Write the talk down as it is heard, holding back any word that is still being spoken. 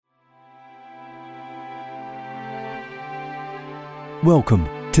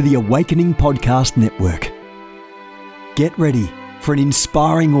Welcome to the Awakening Podcast Network. Get ready for an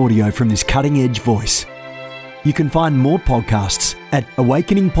inspiring audio from this cutting-edge voice. You can find more podcasts at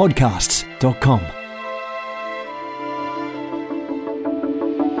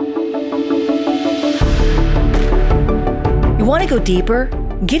awakeningpodcasts.com. You want to go deeper?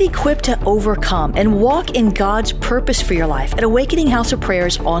 Get equipped to overcome and walk in God's purpose for your life at Awakening House of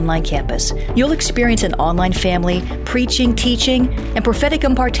Prayer's online campus. You'll experience an online family, preaching, teaching, and prophetic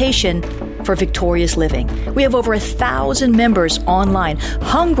impartation for victorious living. We have over 1,000 members online,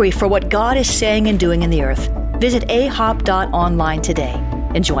 hungry for what God is saying and doing in the earth. Visit ahop.online today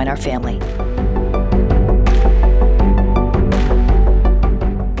and join our family.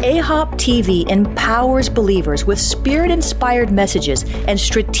 AHOP TV empowers believers with Spirit-inspired messages and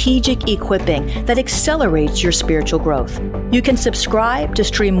strategic equipping that accelerates your spiritual growth. You can subscribe to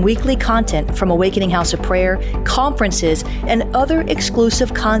stream weekly content from Awakening House of Prayer, conferences, and other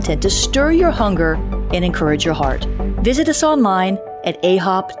exclusive content to stir your hunger and encourage your heart. Visit us online at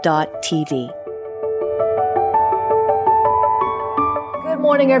ahop.tv. Good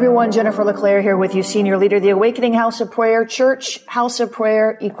morning, everyone. Jennifer LeClaire here with you, Senior Leader, the Awakening House of Prayer Church, House of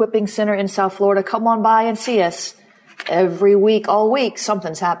Prayer Equipping Center in South Florida. Come on by and see us every week, all week.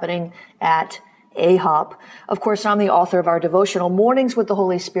 Something's happening at AHOP. Of course, I'm the author of our devotional Mornings with the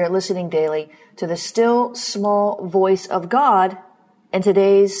Holy Spirit, listening daily to the still small voice of God. And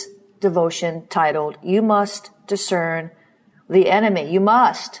today's devotion titled, You Must Discern the Enemy. You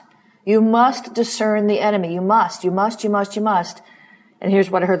must discern the enemy. You must. And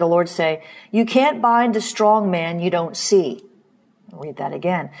here's what I heard the Lord say. You can't bind a strong man you don't see. I'll read that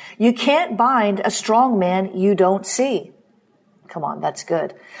again. You can't bind a strong man you don't see. Come on, that's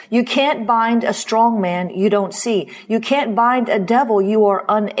good. You can't bind a strong man you don't see. You can't bind a devil you are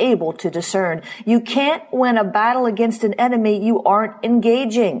unable to discern. You can't win a battle against an enemy you aren't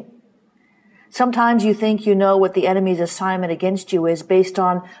engaging. Sometimes you think you know what the enemy's assignment against you is based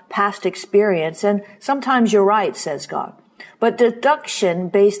on past experience, and sometimes you're right, says God. But deduction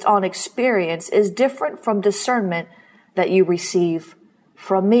based on experience is different from discernment that you receive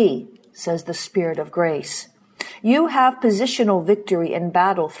from me, says the Spirit of grace. You have positional victory in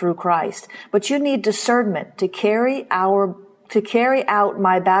battle through Christ, but you need discernment to carry out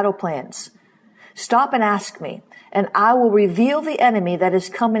my battle plans. Stop and ask me, and I will reveal the enemy that is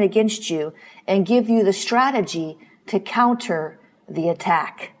coming against you and give you the strategy to counter the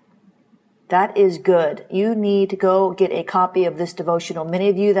attack. That is good. You need to go get a copy of this devotional. Many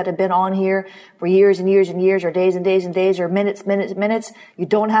of you that have been on here for years and years and years, or days and days and days, or minutes, you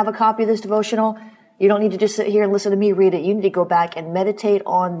don't have a copy of this devotional. You don't need to just sit here and listen to me read it. You need to go back and meditate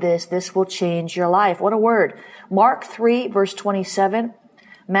on this. This will change your life. What a word. Mark 3, verse 27,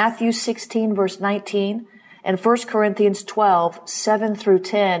 Matthew 16, verse 19, and 1 Corinthians 12, 7 through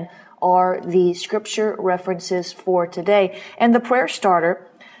 10 are the scripture references for today. And the prayer starter,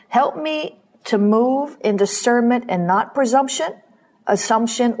 help me to move in discernment and not presumption,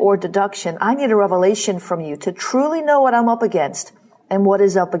 assumption, or deduction. I need a revelation from you to truly know what I'm up against and what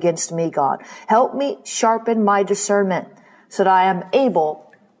is up against me, God. Help me sharpen my discernment so that I am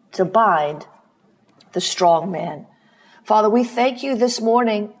able to bind the strong man. Father, we thank you this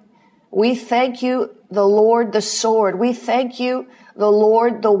morning. We thank you, the Lord, the sword. We thank you, the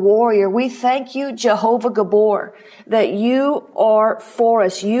Lord, the warrior. We thank you, Jehovah Gabor, that you are for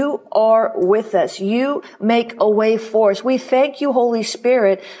us. You are with us. You make a way for us. We thank you, Holy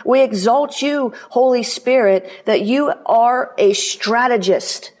Spirit. We exalt you, Holy Spirit, that you are a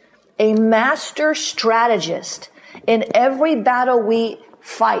strategist, a master strategist in every battle we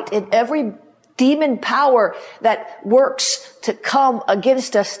fight, in every demon power that works to come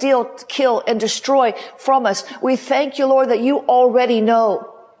against us, steal, kill, and destroy from us. We thank you, Lord, that you already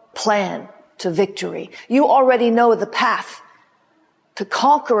know plan to victory. You already know the path to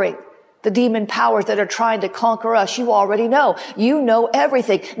conquering the demon powers that are trying to conquer us. You already know. You know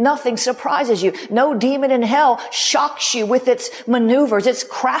everything. Nothing surprises you. No demon in hell shocks you with its maneuvers, its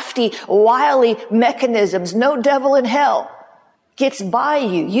crafty, wily mechanisms. No devil in hell gets by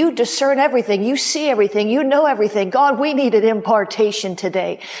you. You discern everything. You see everything. You know everything. God, we need an impartation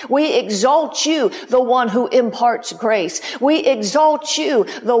today. We exalt you, the one who imparts grace. We exalt you,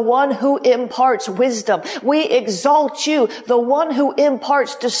 the one who imparts wisdom. We exalt you, the one who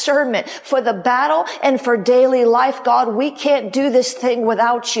imparts discernment for the battle and for daily life. God, we can't do this thing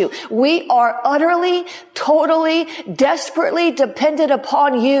without you. We are utterly, totally, desperately dependent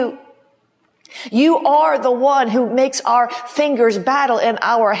upon you. You are the one who makes our fingers battle and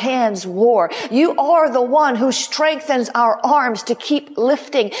our hands war. You are the one who strengthens our arms to keep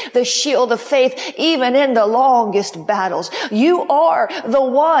lifting the shield of faith even in the longest battles. You are the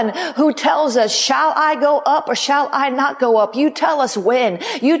one who tells us, shall I go up or shall I not go up? You tell us when.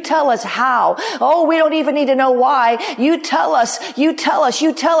 You tell us how. Oh, we don't even need to know why. You tell us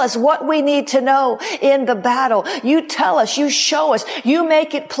what we need to know in the battle. You tell us, you show us, you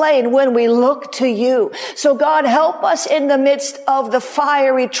make it plain when we look to you. So God, help us in the midst of the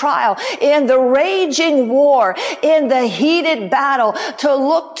fiery trial, in the raging war, in the heated battle, to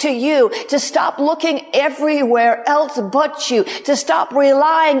look to you, to stop looking everywhere else but you, to stop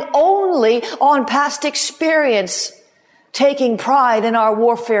relying only on past experience, taking pride in our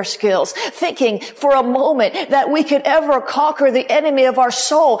warfare skills, thinking for a moment that we could ever conquer the enemy of our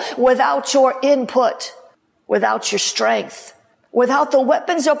soul without your input, without your strength, without the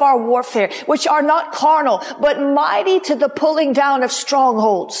weapons of our warfare, which are not carnal, but mighty to the pulling down of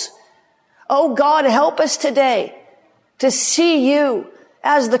strongholds. Oh God, help us today to see you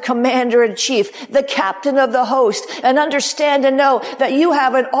as the commander-in-chief, the captain of the host, and understand and know that you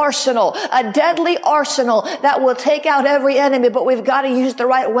have an arsenal, a deadly arsenal that will take out every enemy, but we've got to use the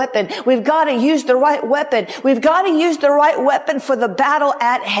right weapon. We've got to use the right weapon. We've got to use the right weapon for the battle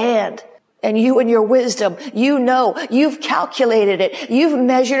at hand. And you in your wisdom, you know, you've calculated it. You've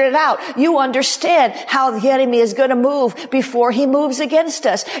measured it out. You understand how the enemy is going to move before he moves against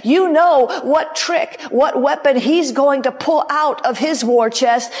us. You know what trick, what weapon he's going to pull out of his war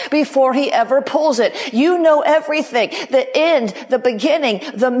chest before he ever pulls it. You know everything. The end, the beginning,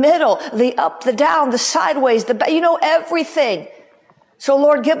 the middle, the up, the down, the sideways, you know everything. So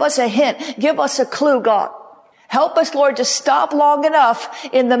Lord, give us a hint. Give us a clue, God. Help us, Lord, to stop long enough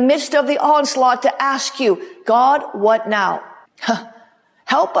in the midst of the onslaught to ask you, God, what now?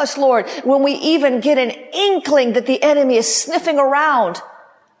 Help us, Lord, when we even get an inkling that the enemy is sniffing around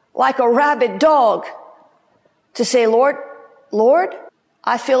like a rabid dog, to say, Lord,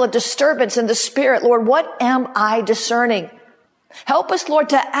 I feel a disturbance in the spirit. Lord, what am I discerning? Help us, Lord,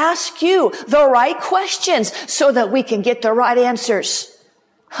 to ask you the right questions so that we can get the right answers.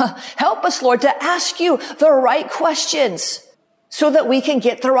 Help us, Lord, to ask you the right questions so that we can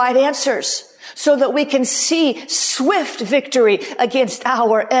get the right answers, so that we can see swift victory against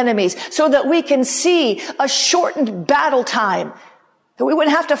our enemies, so that we can see a shortened battle time, that we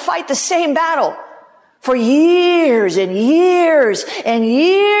wouldn't have to fight the same battle for years and years and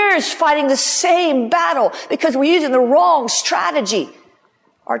years fighting the same battle because we're using the wrong strategy.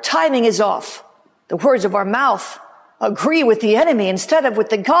 Our timing is off. The words of our mouth agree with the enemy instead of with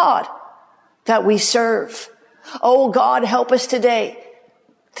the God that we serve. Oh God, help us today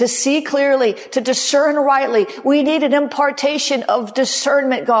to see clearly, to discern rightly. We need an impartation of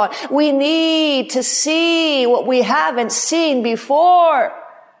discernment, God. We need to see what we haven't seen before.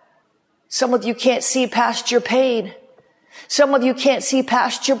 Some of you can't see past your pain. Some of you can't see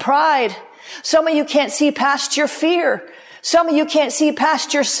past your pride. Some of you can't see past your fear. Some of you can't see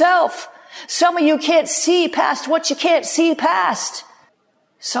past yourself. Some of you can't see past what you can't see past.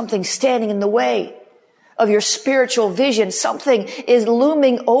 Something's standing in the way of your spiritual vision. Something is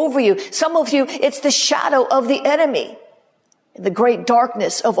looming over you. Some of you, it's the shadow of the enemy, the great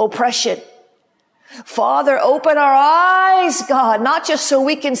darkness of oppression. Father, open our eyes, God, not just so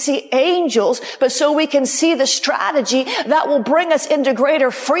we can see angels, but so we can see the strategy that will bring us into greater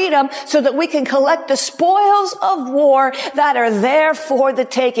freedom so that we can collect the spoils of war that are there for the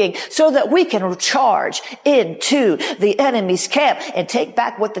taking, so that we can charge into the enemy's camp and take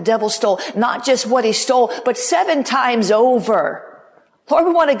back what the devil stole, not just what he stole, but 7 times over. Lord,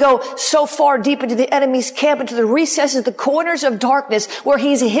 we want to go so far deep into the enemy's camp, into the recesses, the corners of darkness where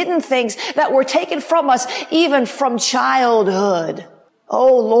he's hidden things that were taken from us even from childhood.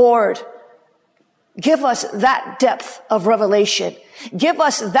 Oh Lord, give us that depth of revelation. Give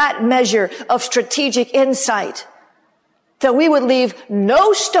us that measure of strategic insight that we would leave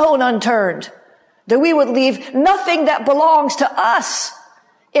no stone unturned, that we would leave nothing that belongs to us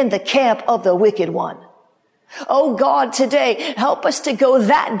in the camp of the wicked one. Oh God, today, help us to go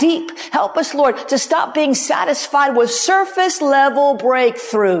that deep. Help us, Lord, to stop being satisfied with surface level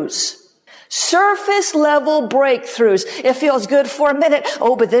breakthroughs. Surface level breakthroughs. It feels good for a minute.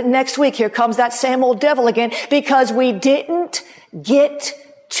 Oh, but then next week, here comes that same old devil again because we didn't get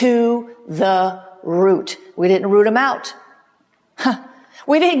to the root. We didn't root him out.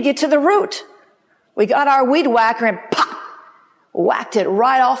 We didn't get to the root. We got our weed whacker and pop! whacked it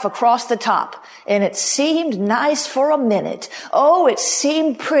right off across the top. And it seemed nice for a minute. Oh, it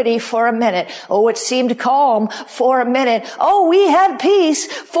seemed pretty for a minute. Oh, it seemed calm for a minute. Oh, we had peace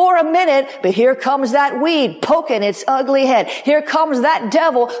for a minute. But here comes that weed poking its ugly head. Here comes that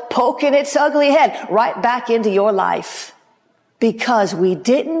devil poking its ugly head right back into your life. Because we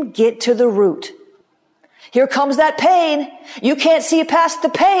didn't get to the root. Here comes that pain. You can't see past the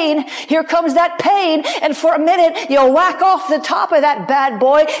pain. Here comes that pain. And for a minute, you'll whack off the top of that bad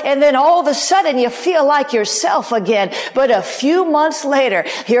boy. And then all of a sudden, you feel like yourself again. But a few months later,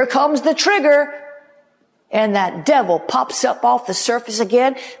 here comes the trigger. And that devil pops up off the surface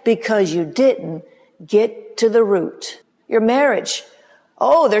again because you didn't get to the root. Your marriage.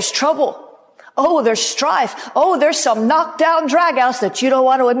 Oh, there's trouble. Oh, there's strife. Oh, there's some knockdown dragouts that you don't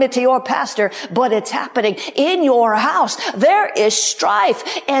want to admit to your pastor, but it's happening in your house. There is strife.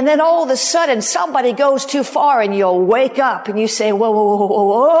 And then all of a sudden somebody goes too far and you'll wake up and you say, whoa, whoa, whoa,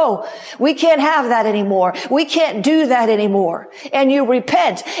 whoa, whoa. We can't have that anymore. We can't do that anymore. And you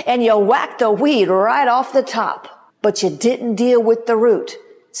repent and you whack the weed right off the top, but you didn't deal with the root.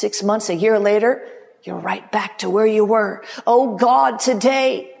 6 months, a year later, you're right back to where you were. Oh God,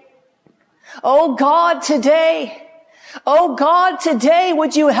 today, oh God, today, oh God, today,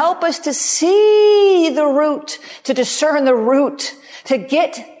 would you help us to see the root, to discern the root, to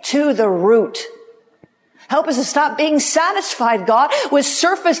get to the root. Help us to stop being satisfied, God, with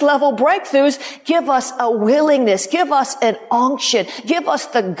surface level breakthroughs. Give us a willingness, give us an unction, give us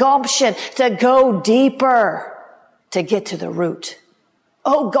the gumption to go deeper, to get to the root.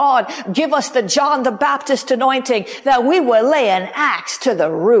 Oh God, give us the John the Baptist anointing that we will lay an axe to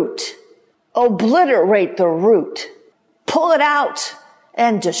the root. Obliterate the root, pull it out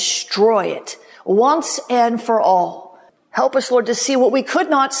and destroy it once and for all. Help us, Lord, to see what we could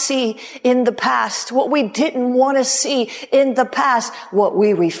not see in the past, what we didn't want to see in the past, what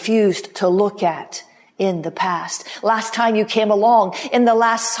we refused to look at in the past. Last time you came along in the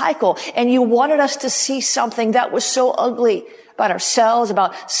last cycle and you wanted us to see something that was so ugly about ourselves,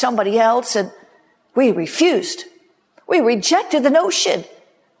 about somebody else, and we refused. We rejected the notion.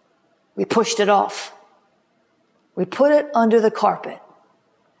 We pushed it off. We put it under the carpet.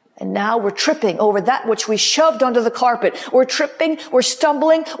 And now we're tripping over that which we shoved under the carpet. We're tripping, we're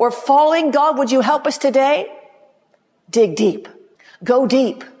stumbling, we're falling. God, would you help us today? Dig deep. Go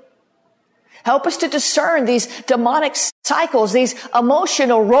deep. Help us to discern these demonic cycles, these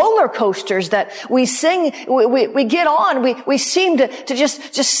emotional roller coasters that we sing, we get on, we seem to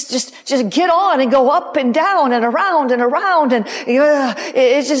just get on and go up and down and around and around, and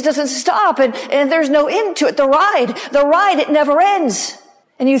it just doesn't stop, and there's no end to it. The ride, it never ends.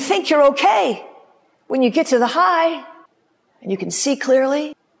 And you think you're okay when you get to the high and you can see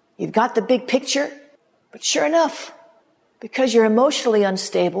clearly, you've got the big picture, but sure enough, because you're emotionally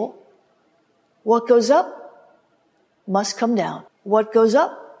unstable, what goes up must come down. What goes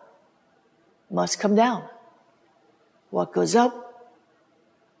up must come down. What goes up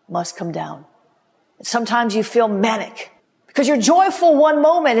must come down. And sometimes you feel manic because you're joyful one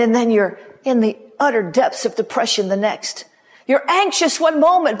moment and then you're in the utter depths of depression the next. You're anxious one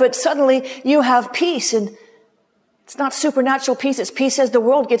moment, but suddenly you have peace, and it's not supernatural peace. It's peace as the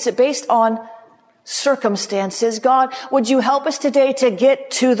world gets it, based on circumstances. God, would you help us today to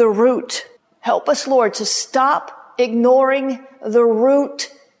get to the root? Help us, Lord, to stop ignoring the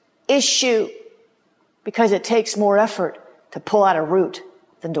root issue, because it takes more effort to pull out a root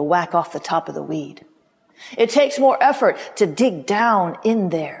than to whack off the top of the weed. It takes more effort to dig down in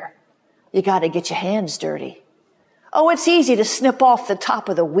there. You got to get your hands dirty. Oh, it's easy to snip off the top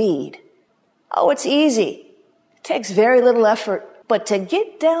of the weed. Oh, it's easy. It takes very little effort. But to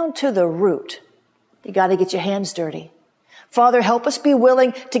get down to the root, you got to get your hands dirty. Father, help us be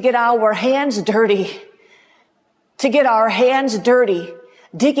willing to get our hands dirty. To get our hands dirty,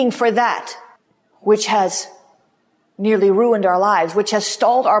 digging for that which has nearly ruined our lives, which has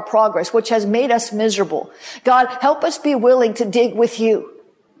stalled our progress, which has made us miserable. God, help us be willing to dig with you.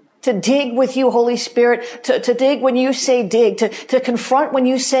 To dig with you, Holy Spirit, to dig when you say dig, to confront when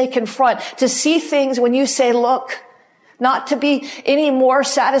you say confront, to see things when you say look, not to be any more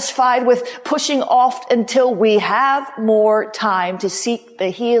satisfied with pushing off until we have more time to seek the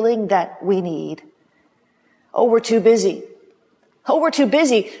healing that we need. Oh, we're too busy. Oh, we're too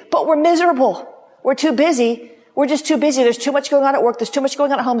busy, but we're miserable. We're too busy. We're just too busy. There's too much going on at work. There's too much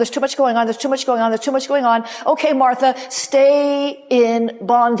going on at home. There's too much going on. There's too much going on. There's too much going on. Okay, Martha, stay in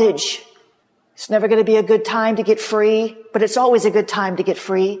bondage. It's never going to be a good time to get free, but it's always a good time to get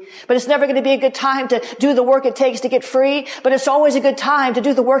free. But it's never going to be a good time to do the work it takes to get free, but it's always a good time to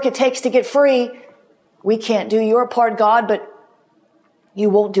do the work it takes to get free. We can't do your part, God, but you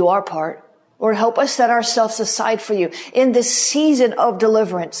won't do our part. Lord, help us set ourselves aside for you in this season of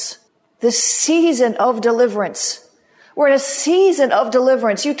deliverance. This season of deliverance. We're in a season of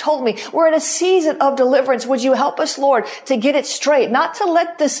deliverance. You told me we're in a season of deliverance. Would you help us, Lord, to get it straight? Not to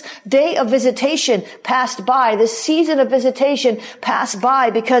let this day of visitation pass by, this season of visitation pass by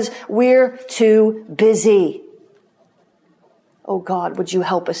because we're too busy. Oh God, would you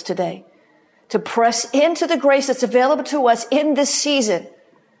help us today to press into the grace that's available to us in this season,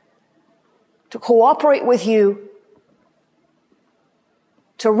 to cooperate with you,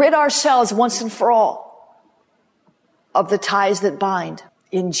 to rid ourselves once and for all of the ties that bind,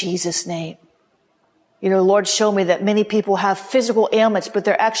 in Jesus' name. You know, Lord, show me that many people have physical ailments, but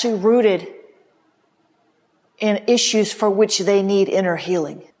they're actually rooted in issues for which they need inner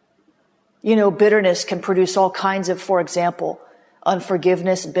healing. You know, bitterness can produce all kinds of, for example,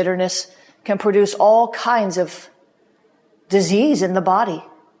 unforgiveness, bitterness can produce all kinds of disease in the body.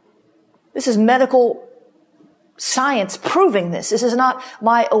 This is medical science proving this. This is not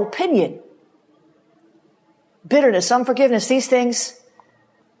my opinion. Bitterness, unforgiveness, these things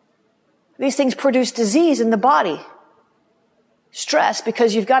produce disease in the body. Stress,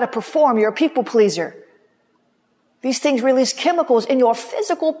 because you've got to perform. You're a people pleaser. These things release chemicals in your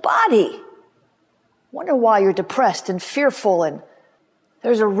physical body. Wonder why you're depressed and fearful, and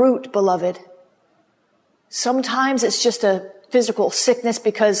there's a root, beloved. Sometimes it's just a physical sickness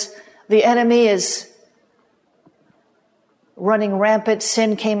because the enemy is running rampant.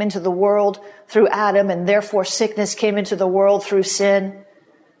 Sin came into the world through Adam, and therefore sickness came into the world through sin.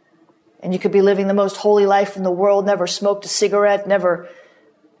 And you could be living the most holy life in the world, never smoked a cigarette, never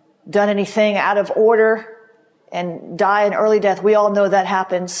done anything out of order, and die an early death. We all know that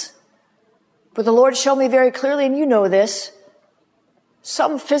happens. But the Lord showed me very clearly, and you know this,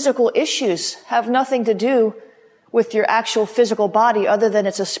 some physical issues have nothing to do with your actual physical body other than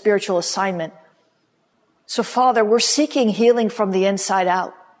it's a spiritual assignment. So Father, we're seeking healing from the inside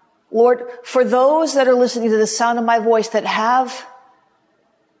out. Lord, for those that are listening to the sound of my voice that have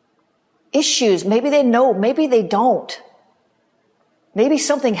issues, maybe they know, maybe they don't. Maybe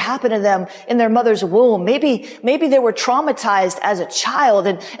something happened to them in their mother's womb. Maybe they were traumatized as a child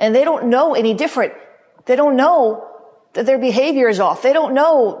and they don't know any different. They don't know that their behavior is off. They don't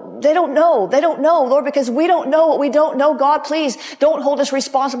know, Lord, because we don't know what we don't know. God, please don't hold us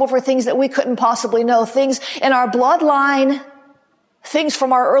responsible for things that we couldn't possibly know. Things in our bloodline, things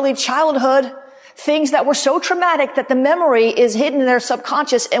from our early childhood, things that were so traumatic that the memory is hidden in their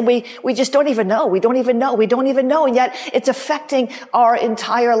subconscious and we just don't even know. We don't even know. And yet it's affecting our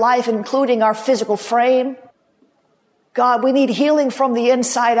entire life, including our physical frame. God, we need healing from the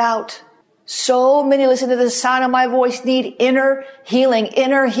inside out. So many listen to the sound of my voice need inner healing.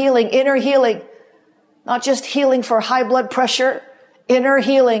 Not just healing for high blood pressure, inner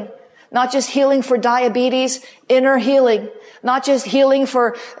healing. Not just healing for diabetes, inner healing. Not just healing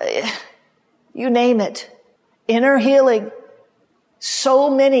for, you name it, inner healing. So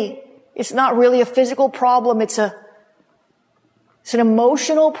many. It's not really a physical problem. It's an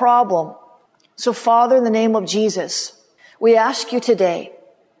emotional problem. So Father, in the name of Jesus, we ask you today,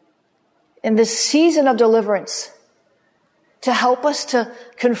 in this season of deliverance, to help us to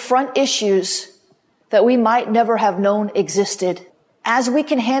confront issues that we might never have known existed. As we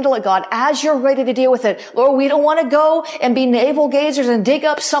can handle it, God, as you're ready to deal with it. Lord, we don't want to go and be navel gazers and dig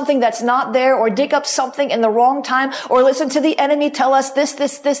up something that's not there, or dig up something in the wrong time, or listen to the enemy tell us this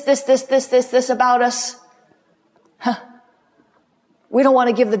about us. We don't want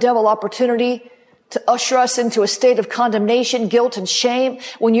to give the devil opportunity to usher us into a state of condemnation, guilt, and shame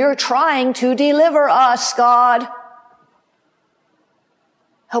when you're trying to deliver us, God.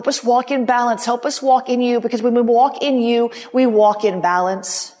 Help us walk in balance. Help us walk in you, because when we walk in you, we walk in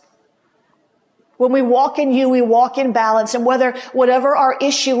balance. When we walk in you, we walk in balance. And whatever our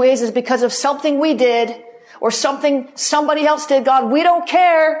issue is because of something we did or something somebody else did, God, we don't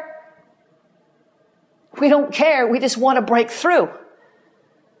care. We don't care. We just want to break through.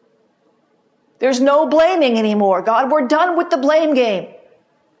 There's no blaming anymore. God, we're done with the blame game.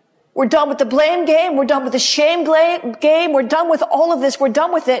 We're done with the blame game. We're done with the shame game. We're done with all of this. We're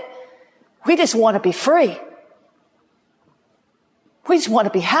done with it. We just want to be free. We just want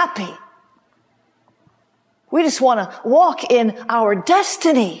to be happy. We just want to walk in our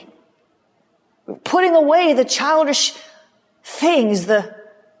destiny. We're putting away the childish things, the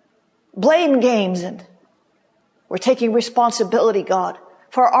blame games, and we're taking responsibility, God,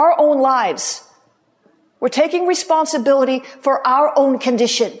 for our own lives. We're taking responsibility for our own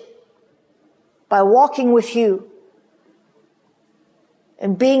condition by walking with you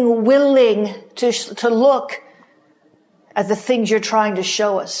and being willing to look at the things you're trying to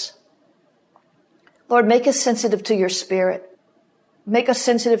show us. Lord, make us sensitive to your Spirit. Make us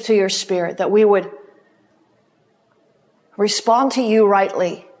sensitive to your Spirit, that we would respond to you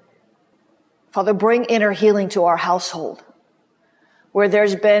rightly. Father, bring inner healing to our household, where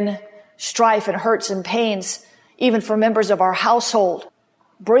there's been strife and hurts and pains, even for members of our household.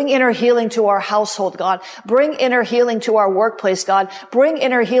 Bring inner healing to our household, God. Bring inner healing to our workplace, God. Bring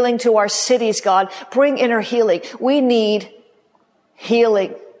inner healing to our cities, God. Bring inner healing. We need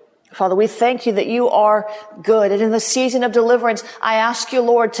healing. Father, we thank you that you are good. And in the season of deliverance, I ask you,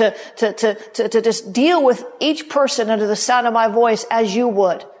 Lord, to just deal with each person under the sound of my voice as you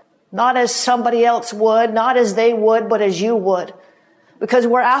would. Not as somebody else would, not as they would, but as you would. Because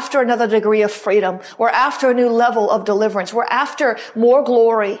we're after another degree of freedom. We're after a new level of deliverance. We're after more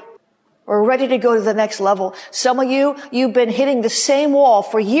glory. We're ready to go to the next level. Some of you, you've been hitting the same wall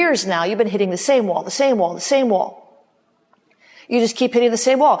for years now. You've been hitting the same wall, the same wall, the same wall. You just keep hitting the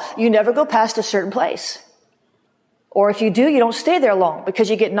same wall. You never go past a certain place. Or if you do, you don't stay there long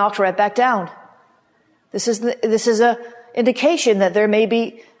because you get knocked right back down. This is a indication that there may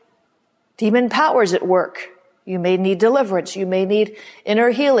be demon powers at work. You may need deliverance. You may need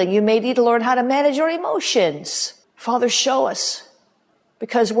inner healing. You may need to learn how to manage your emotions. Father, show us,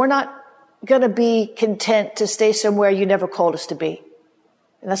 because we're not going to be content to stay somewhere you never called us to be.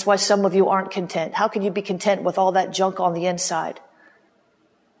 And that's why some of you aren't content. How can you be content with all that junk on the inside?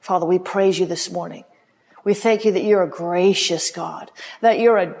 Father, we praise you this morning. We thank you that you're a gracious God, that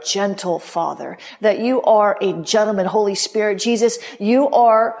you're a gentle Father, that you are a gentleman, Holy Spirit. Jesus, you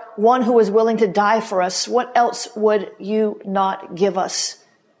are one who is willing to die for us. What else would you not give us?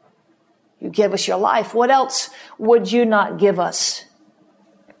 You give us your life. What else would you not give us?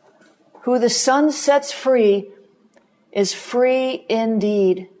 Who the Son sets free is free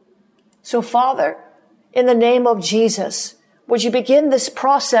indeed. So, Father, in the name of Jesus, would you begin this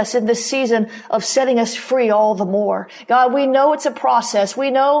process in this season of setting us free all the more? God, we know it's a process.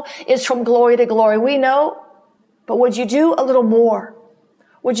 We know it's from glory to glory. We know, but would you do a little more?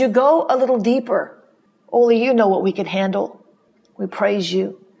 Would you go a little deeper? Only you know what we can handle. We praise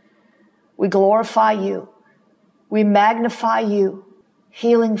you. We glorify you. We magnify you.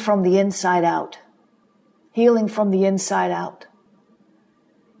 Healing from the inside out. Healing from the inside out.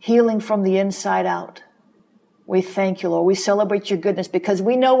 Healing from the inside out. We thank you, Lord. We celebrate your goodness because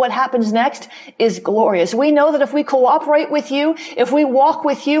we know what happens next is glorious. We know that if we cooperate with you, if we walk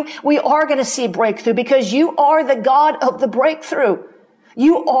with you, we are going to see breakthrough because you are the God of the breakthrough.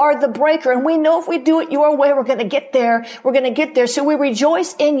 You are the breaker. And we know if we do it your way, we're going to get there. We're going to get there. So we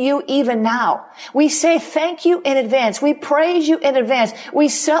rejoice in you even now. We say thank you in advance. We praise you in advance. We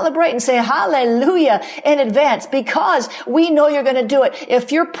celebrate and say hallelujah in advance because we know you're going to do it.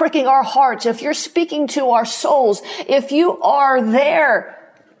 If you're pricking our hearts, if you're speaking to our souls, if you are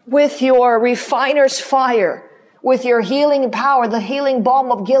there with your refiner's fire, with your healing power, the healing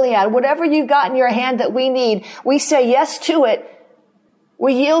balm of Gilead, whatever you've got in your hand that we need, we say yes to it.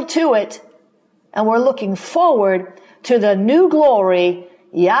 We yield to it, and we're looking forward to the new glory,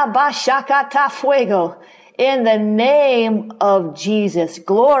 Yabashakata Fuego, in the name of Jesus.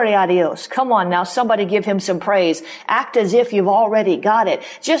 Gloria a Dios. Come on now, somebody give him some praise. Act as if you've already got it.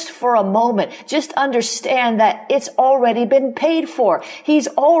 Just for a moment, just understand that it's already been paid for. He's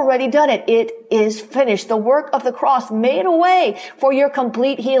already done it. It is finished. The work of the cross made a way for your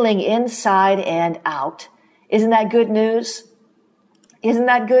complete healing inside and out. Isn't that good news? Isn't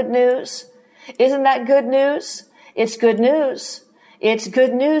that good news? Isn't that good news? It's good news. It's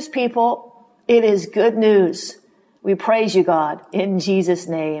good news, people. It is good news. We praise you, God, in Jesus'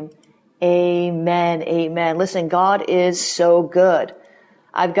 name. Amen. Amen. Listen, God is so good.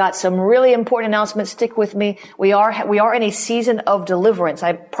 I've got some really important announcements. Stick with me. We are in a season of deliverance.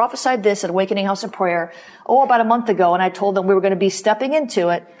 I prophesied this at Awakening House of Prayer, about a month ago, and I told them we were going to be stepping into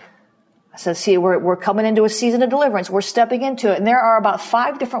it. I said, see, we're coming into a season of deliverance. We're stepping into it. And there are about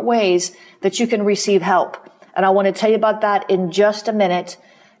 5 different ways that you can receive help. And I want to tell you about that in just a minute.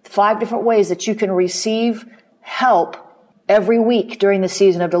 5 different ways that you can receive help every week during the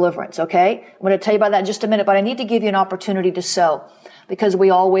season of deliverance. Okay? I'm going to tell you about that in just a minute, but I need to give you an opportunity to sow because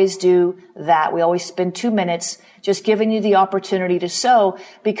we always do that. We always spend 2 minutes just giving you the opportunity to sow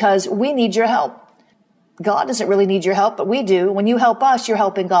because we need your help. God doesn't really need your help, but we do. When you help us, you're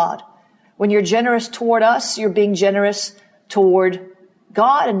helping God. When you're generous toward us, you're being generous toward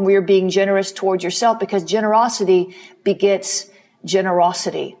God, and we're being generous toward yourself because generosity begets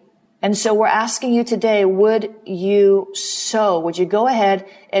generosity. And so we're asking you today, would you sow? Would you go ahead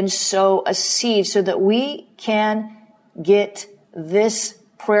and sow a seed so that we can get this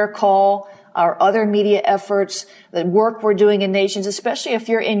prayer call our other media efforts, the work we're doing in nations, especially if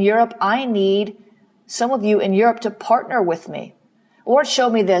you're in Europe. I need some of you in Europe to partner with me. Lord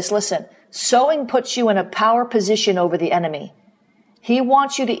showed me this. Listen, sowing puts you in a power position over the enemy. He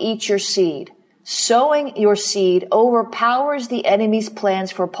wants you to eat your seed. Sowing your seed overpowers the enemy's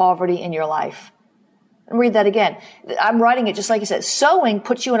plans for poverty in your life. And read that again. I'm writing it just like you said. Sowing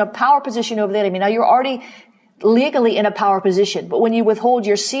puts you in a power position over the enemy. Now you're already legally in a power position, but when you withhold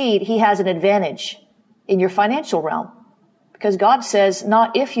your seed, he has an advantage in your financial realm. Because God says,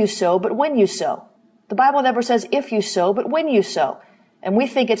 not if you sow, but when you sow. The Bible never says if you sow, but when you sow. And we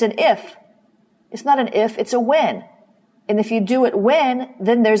think it's an if. It's not an if, it's a when. And if you do it when,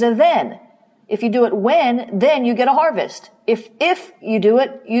 then there's a then. If you do it when, then you get a harvest. If you do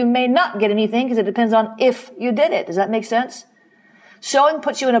it, you may not get anything because it depends on if you did it. Does that make sense? Sowing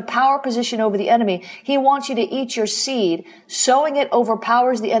puts you in a power position over the enemy. He wants you to eat your seed. Sowing it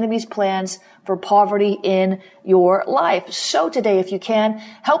overpowers the enemy's plans for poverty in your life. Sow today if you can.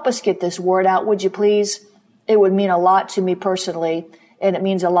 Help us get this word out, would you please? It would mean a lot to me personally, and it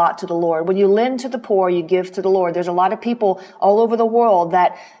means a lot to the Lord. When you lend to the poor, you give to the Lord. There's a lot of people all over the world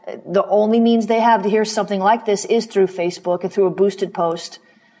that the only means they have to hear something like this is through Facebook and through a boosted post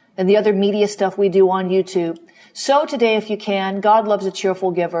and the other media stuff we do on YouTube. Sow today if you can. God loves a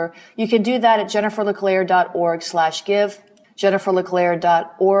cheerful giver. You can do that at jenniferleclaire.org/give.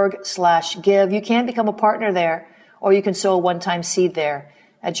 jenniferleclaire.org/give. You can become a partner there, or you can sow a one-time seed there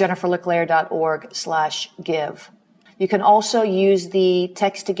at jenniferleclaire.org/give. You can also use the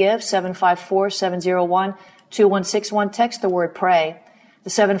text to give, 754-701-2161. Text the word pray. The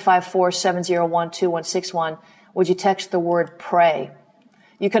 754-701-2161. Would you text the word pray?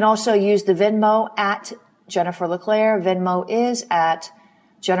 You can also use the Venmo at Jennifer LeClaire. Venmo is at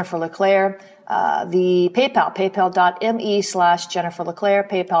Jennifer LeClaire. The PayPal, paypal.me/Jennifer LeClaire,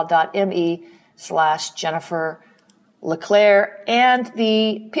 paypal.me/Jennifer LeClaire, and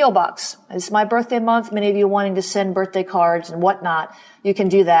the P.O. Box. It's my birthday month. Many of you wanting to send birthday cards and whatnot. You can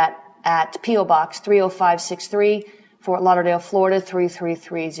do that at P.O. Box 30563, Fort Lauderdale, Florida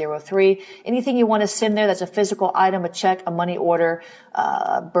 33303. Anything you want to send there that's a physical item, a check, a money order,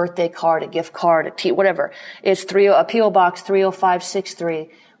 a birthday card, a gift card, a tea, whatever. It's P.O. Box 30563,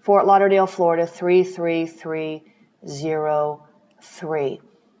 Fort Lauderdale, Florida 33303.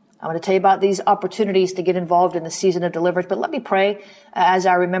 I'm going to tell you about these opportunities to get involved in the season of deliverance, but let me pray as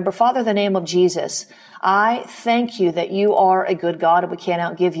I remember. Father, in the name of Jesus, I thank you that you are a good God and we can't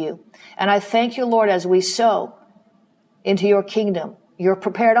outgive you. And I thank you, Lord, as we sow into your kingdom, you're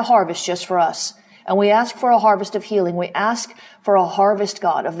prepared a harvest just for us. And we ask for a harvest of healing. We ask for a harvest,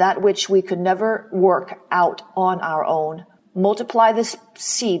 God, of that which we could never work out on our own. Multiply this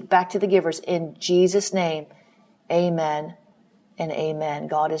seed back to the givers in Jesus' name. Amen and amen.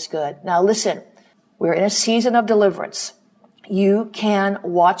 God is good. Now listen, we're in a season of deliverance. You can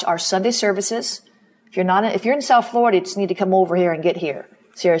watch our Sunday services. If you're in South Florida, you just need to come over here and get here.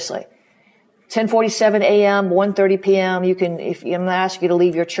 Seriously. 10:47 a.m., 1:30 p.m. I'm going to ask you to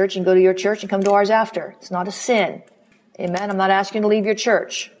leave your church and go to your church and come to ours after. It's not a sin. Amen. I'm not asking you to leave your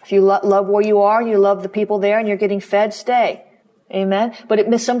church. If you love where you are, you love the people there, and you're getting fed, stay. Amen.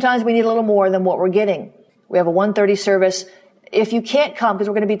 But sometimes we need a little more than what we're getting. We have a 1:30 service. If you can't come, because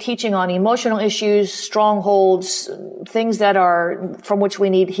we're going to be teaching on emotional issues, strongholds, things that are from which we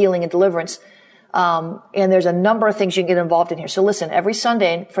need healing and deliverance. And there's a number of things you can get involved in here. So listen, every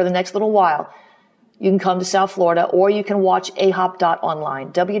Sunday for the next little while, you can come to South Florida, or you can watch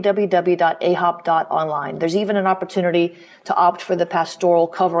ahop.online, www.ahop.online. There's even an opportunity to opt for the pastoral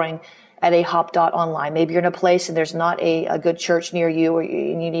covering at ahop.online. Maybe you're in a place and there's not a good church near you,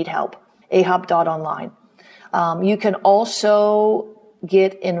 and you need help. ahop.online. You can also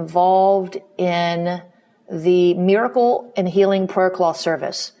get involved in the Miracle and Healing Prayer Cloth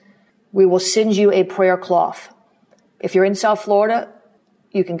service. We will send you a prayer cloth. If you're in South Florida,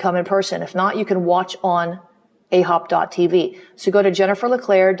 you can come in person. If not, you can watch on ahop.tv. So go to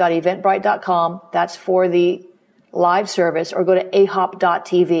jenniferleclaire.eventbrite.com. That's for the live service, or go to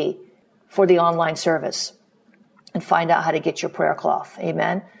ahop.tv for the online service and find out how to get your prayer cloth.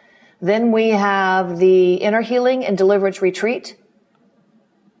 Amen. Then we have the Inner Healing and Deliverance Retreat.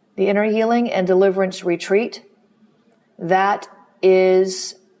 The Inner Healing and Deliverance Retreat. That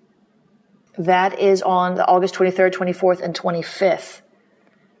is on August 23rd, 24th, and 25th.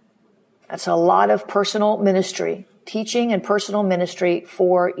 That's a lot of personal ministry, teaching and personal ministry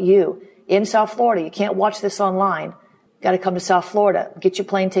for you in South Florida. You can't watch this online. Got to come to South Florida. Get your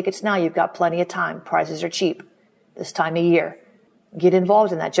plane tickets now. You've got plenty of time. Prices are cheap this time of year. Get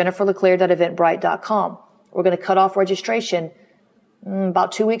involved in that. jenniferleclaire.eventbrite.com. We're going to cut off registration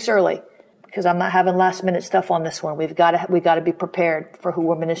about 2 weeks early, because I'm not having last minute stuff on this one. We've got to be prepared for who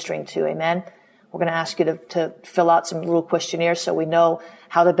we're ministering to. Amen. We're going to ask you to fill out some little questionnaires so we know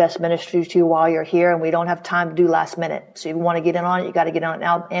how to best minister to you while you're here, and we don't have time to do last minute. So if you want to get in on it, you got to get on it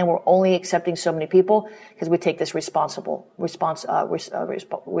now. And we're only accepting so many people because we take this we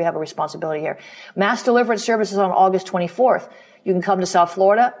have a responsibility here. Mass deliverance services on August 24th. You can come to South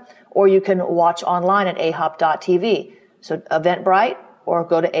Florida, or you can watch online at ahop.tv. So Eventbrite, or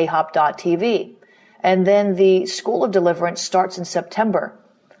go to ahop.tv. And then the School of Deliverance starts in September.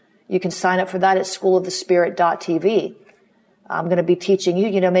 You can sign up for that at schoolofthespirit.tv. I'm going to be teaching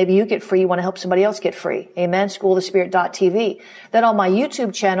you, maybe you get free. You want to help somebody else get free. Amen. Schoolofthespirit.tv. Then on my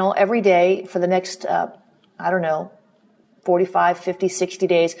YouTube channel every day for the next, 45, 50, 60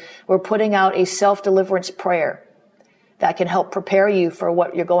 days, we're putting out a self-deliverance prayer that can help prepare you for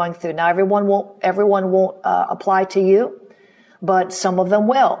what you're going through. Now, everyone won't apply to you, but some of them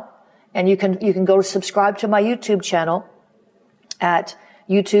will. And you can go to subscribe to my YouTube channel at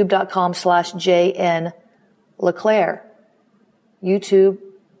youtube.com/JN LeClaire.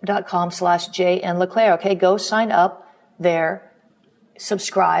 youtube.com/JN LeClaire. Okay, go sign up there,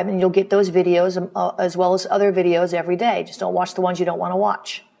 subscribe, and you'll get those videos as well as other videos every day. Just don't watch the ones you don't want to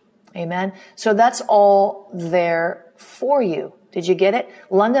watch. Amen. So that's all there for you. Did you get it?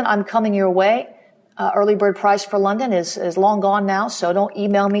 London, I'm coming your way. Early bird price for London is long gone now, so don't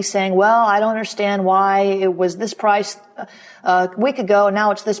email me saying, well, I don't understand why it was this price a week ago, and now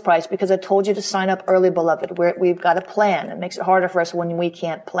it's this price, because I told you to sign up early, beloved. We've got a plan. It makes it harder for us when we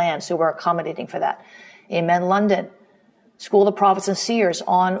can't plan, so we're accommodating for that. Amen. London, School of the Prophets and Seers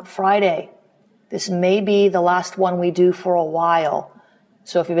on Friday. This may be the last one we do for a while.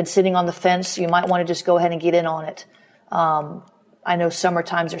 So if you've been sitting on the fence, you might want to just go ahead and get in on it. I know summer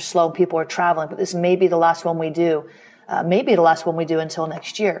times are slow, people are traveling, but this may be the last one we do. Maybe the last one we do until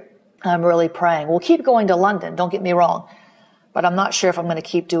next year. I'm really praying. We'll keep going to London, don't get me wrong, but I'm not sure if I'm going to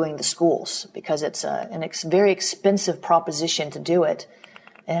keep doing the schools, because it's a very expensive proposition to do it,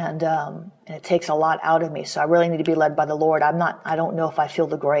 and it takes a lot out of me. So I really need to be led by the Lord. I don't know if I feel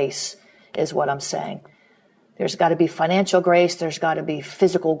the grace, is what I'm saying. There's got to be financial grace. There's got to be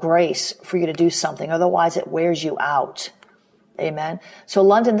physical grace for you to do something. Otherwise, it wears you out. Amen. So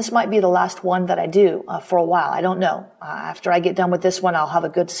London, this might be the last one that I do for a while. I don't know. After I get done with this one, I'll have a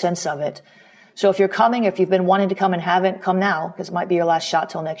good sense of it. So if you're coming, if you've been wanting to come and haven't, come now, because it might be your last shot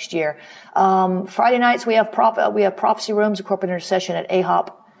till next year. Friday nights, we have prophecy rooms, a corporate intercession at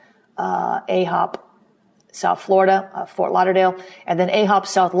AHOP, South Florida, Fort Lauderdale, and then AHOP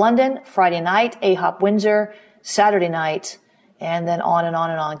South London, Friday night, AHOP Windsor, Saturday night, and then on and on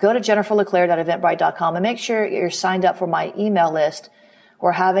and on. Go to jenniferleclaire.eventbrite.com and make sure you're signed up for my email list.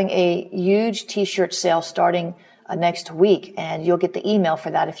 We're having a huge t-shirt sale starting next week, and you'll get the email for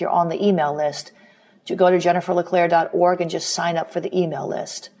that if you're on the email list. You go to jenniferleclaire.org and just sign up for the email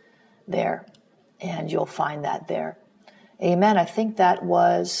list there, and you'll find that there. Amen. I think that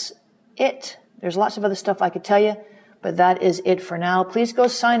was it. There's lots of other stuff I could tell you, but that is it for now. Please go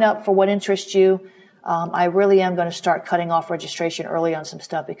sign up for what interests you. I really am going to start cutting off registration early on some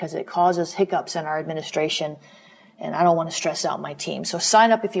stuff because it causes hiccups in our administration, and I don't want to stress out my team. So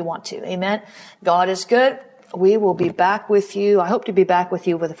sign up if you want to. Amen. God is good. We will be back with you. I hope to be back with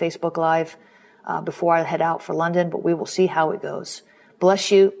you with a Facebook Live before I head out for London, but we will see how it goes. Bless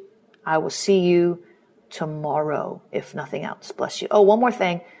you. I will see you tomorrow, if nothing else. Bless you. Oh, one more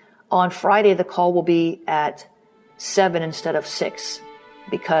thing. On Friday, the call will be at 7 instead of 6.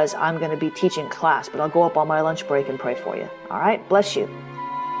 Because I'm going to be teaching class, but I'll go up on my lunch break and pray for you. All right? Bless you.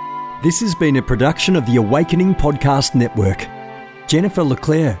 This has been a production of the Awakening Podcast Network. Jennifer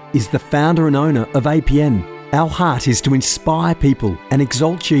LeClaire is the founder and owner of APN. Our heart is to inspire people and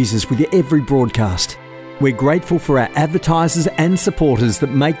exalt Jesus with every broadcast. We're grateful for our advertisers and supporters that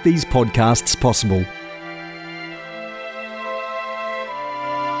make these podcasts possible.